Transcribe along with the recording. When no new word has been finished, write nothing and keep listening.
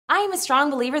I am a strong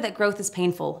believer that growth is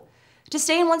painful. To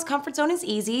stay in one's comfort zone is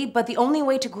easy, but the only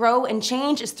way to grow and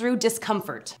change is through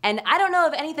discomfort. And I don't know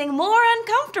of anything more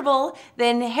uncomfortable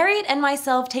than Harriet and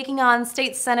myself taking on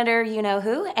State Senator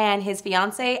you-know-who and his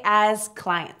fiancée as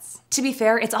clients. To be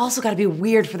fair, it's also gotta be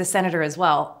weird for the senator as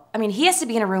well. I mean, he has to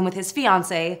be in a room with his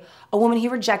fiancée, a woman he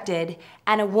rejected,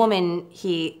 and a woman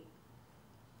he...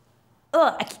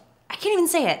 Ugh, I can't even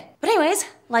say it. But anyways,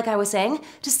 like I was saying,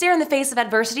 to stare in the face of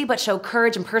adversity but show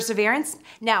courage and perseverance,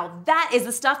 now that is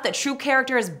the stuff that true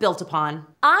character is built upon.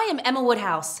 I am Emma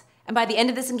Woodhouse, and by the end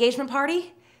of this engagement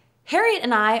party, Harriet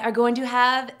and I are going to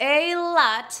have a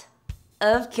lot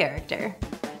of character.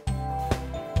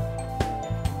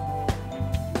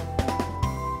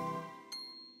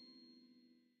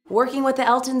 Working with the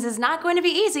Eltons is not going to be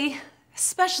easy.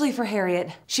 Especially for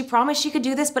Harriet. She promised she could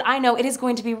do this, but I know it is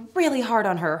going to be really hard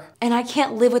on her. And I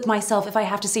can't live with myself if I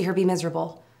have to see her be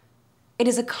miserable. It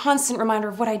is a constant reminder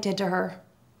of what I did to her.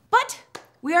 But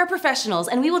we are professionals,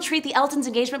 and we will treat the Eltons'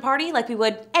 engagement party like we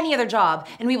would any other job,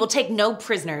 and we will take no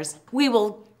prisoners. We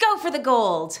will go for the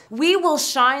gold. We will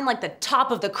shine like the top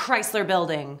of the Chrysler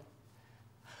Building.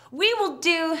 We will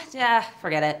do,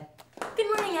 forget it. Good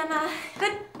morning, Emma.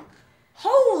 Good.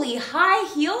 Holy high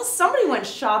heels, somebody went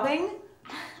shopping.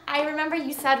 I remember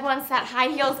you said once that high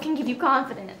heels can give you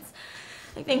confidence.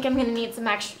 I think I'm gonna need some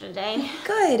extra today.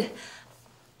 Good.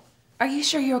 Are you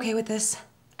sure you're okay with this?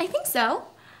 I think so.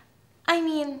 I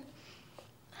mean,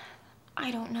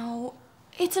 I don't know.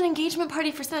 It's an engagement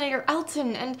party for Senator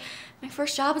Elton, and my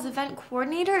first job as event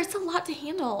coordinator, it's a lot to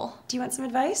handle. Do you want some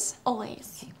advice?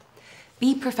 Always. Okay.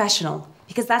 Be professional,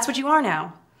 because that's what you are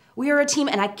now. We are a team,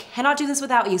 and I cannot do this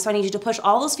without you, so I need you to push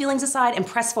all those feelings aside and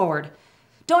press forward.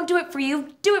 Don't do it for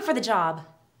you, do it for the job.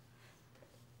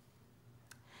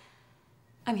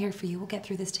 I'm here for you. We'll get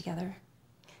through this together.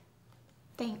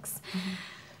 Thanks.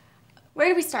 Where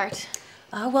do we start?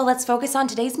 Well, let's focus on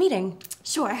today's meeting.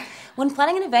 Sure. When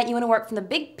planning an event, you want to work from the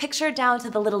big picture down to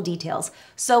the little details.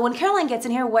 So when Caroline gets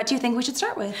in here, what do you think we should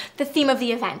start with? The theme of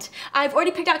the event. I've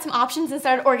already picked out some options and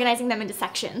started organizing them into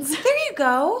sections. There you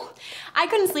go. I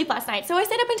couldn't sleep last night, so I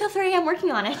stayed up until 3 a.m.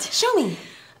 working on it. Show me.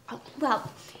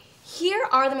 Well, here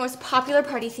are the most popular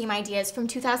party theme ideas from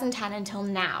 2010 until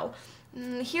now.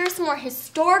 Here are some more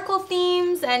historical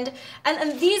themes, and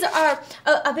these are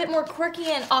a bit more quirky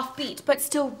and offbeat, but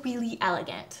still really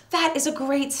elegant. That is a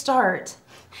great start.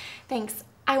 Thanks.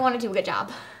 I want to do a good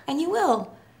job. And you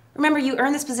will. Remember, you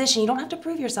earned this position. You don't have to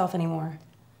prove yourself anymore.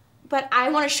 But I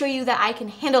want to show you that I can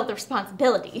handle the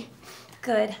responsibility.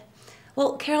 Good.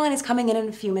 Well, Caroline is coming in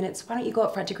a few minutes. Why don't you go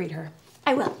up front to greet her?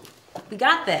 I will. We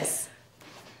got this.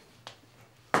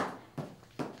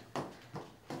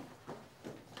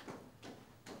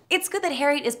 It's good that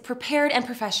Harriet is prepared and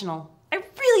professional. I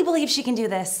really believe she can do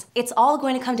this. It's all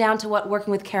going to come down to what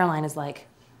working with Caroline is like.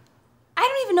 I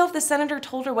don't even know if the senator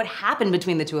told her what happened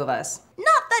between the two of us.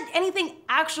 Not that anything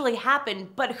actually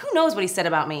happened, but who knows what he said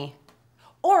about me.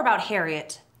 Or about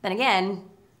Harriet. Then again,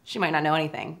 she might not know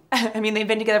anything. I mean, they've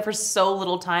been together for so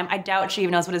little time, I doubt she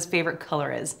even knows what his favorite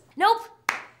color is. Nope.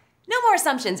 No more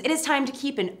assumptions. It is time to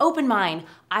keep an open mind.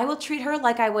 I will treat her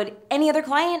like I would any other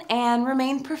client and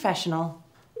remain professional.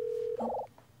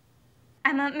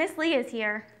 Emma, Miss Lee is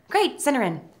here. Great, send her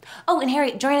in. Oh, and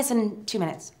Harriet, join us in 2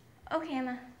 minutes. Okay,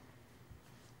 Emma.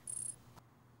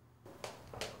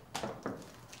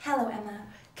 Hello, Emma.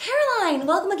 Caroline,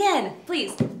 welcome again.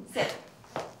 Please, sit.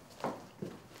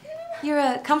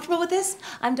 You're comfortable with this?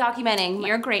 I'm documenting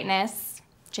Your Greatness.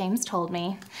 James told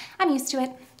me. I'm used to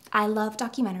it. I love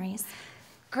documentaries.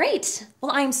 Great.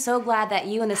 Well, I'm so glad that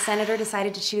you and the senator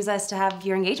decided to choose us to have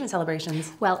your engagement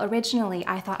celebrations. Well, originally,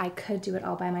 I thought I could do it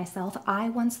all by myself. I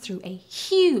once threw a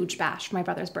huge bash for my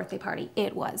brother's birthday party.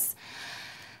 It was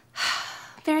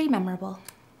very memorable.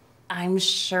 I'm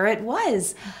sure it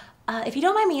was. If you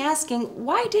don't mind me asking,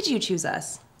 why did you choose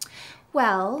us?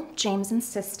 Well, James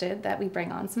insisted that we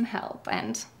bring on some help,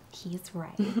 and he's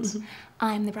right.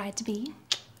 I'm the bride-to-be.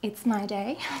 It's my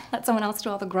day. Let someone else do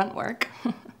all the grunt work.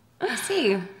 I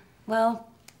see. Well,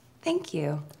 thank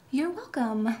you. You're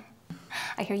welcome.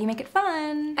 I hear you make it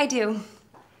fun. I do.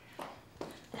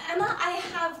 Emma, I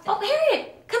have... Oh,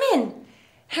 Harriet, come in.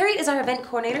 Harriet is our event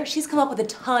coordinator. She's come up with a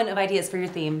ton of ideas for your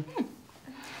theme.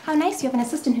 How nice you have an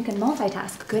assistant who can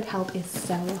multitask. Good help is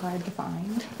so hard to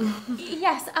find.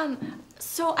 Yes,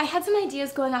 so I had some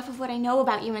ideas going off of what I know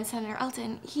about you and Senator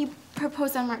Elton. He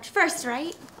proposed on March 1st,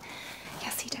 right?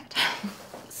 Yes, he did.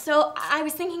 So I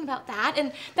was thinking about that,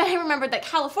 and then I remembered that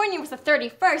California was the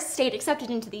 31st state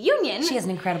accepted into the Union. She has an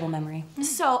incredible memory.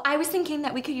 So I was thinking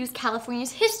that we could use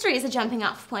California's history as a jumping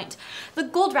off point. The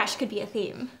gold rush could be a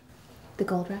theme. The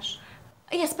gold rush?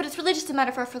 Yes, but it's really just a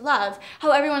metaphor for love.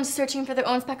 How everyone's searching for their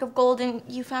own speck of gold and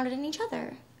you found it in each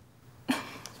other.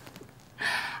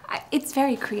 It's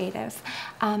very creative.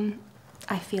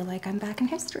 I feel like I'm back in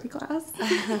history class.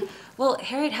 Well,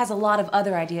 Harriet has a lot of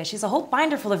other ideas. She's a whole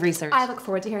binder full of research. I look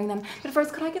forward to hearing them. But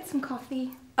first, could I get some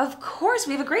coffee? Of course,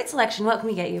 we have a great selection. What can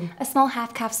we get you? A small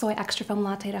half-calf soy extra foam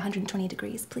latte at 120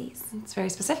 degrees, please. It's very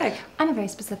specific. I'm a very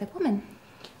specific woman.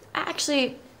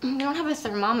 Actually, we don't have a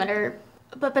thermometer,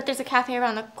 but there's a cafe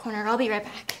around the corner. I'll be right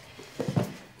back.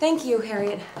 Thank you,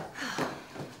 Harriet.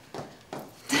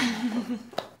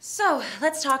 So,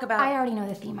 let's talk about... I already know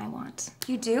the theme I want.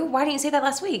 You do? Why didn't you say that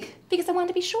last week? Because I wanted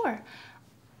to be sure.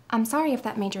 I'm sorry if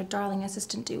that made your darling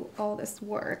assistant do all this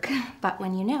work, but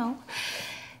when you know,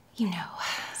 you know.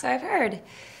 So I've heard.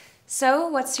 So,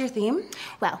 what's your theme?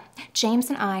 Well, James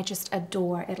and I just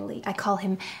adore Italy. I call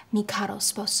him mi caro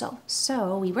sposo.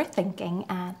 So we were thinking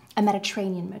a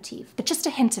Mediterranean motif, but just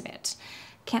a hint of it.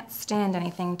 Can't stand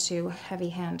anything too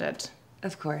heavy-handed.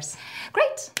 Of course.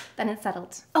 Great, then it's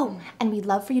settled. Oh, and we'd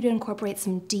love for you to incorporate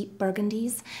some deep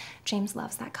burgundies. James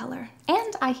loves that color.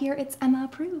 And I hear it's Emma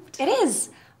approved. It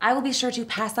is. I will be sure to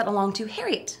pass that along to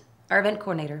Harriet, our event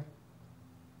coordinator.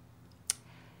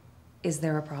 Is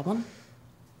there a problem?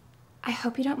 I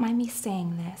hope you don't mind me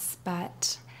saying this,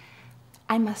 but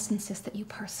I must insist that you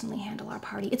personally handle our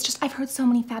party. It's just I've heard so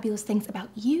many fabulous things about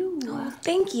you. Oh,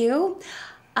 thank you.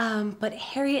 But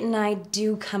Harriet and I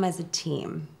do come as a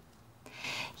team.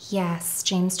 Yes,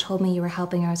 James told me you were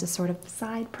helping her as a sort of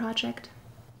side project,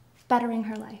 bettering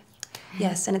her life.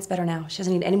 Yes, and it's better now. She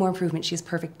doesn't need any more improvement. She's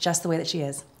perfect just the way that she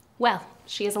is. Well,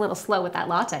 she is a little slow with that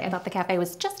latte. I thought the cafe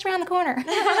was just around the corner.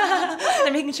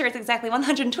 They're making sure it's exactly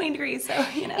 120 degrees, so,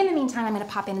 you know. In the meantime, I'm going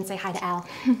to pop in and say hi to Al.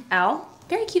 Al?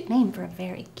 Very cute name for a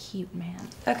very cute man.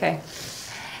 Okay.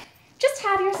 Just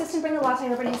have your assistant bring the latte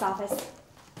over to his office.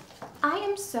 I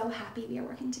am so happy we are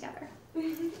working together.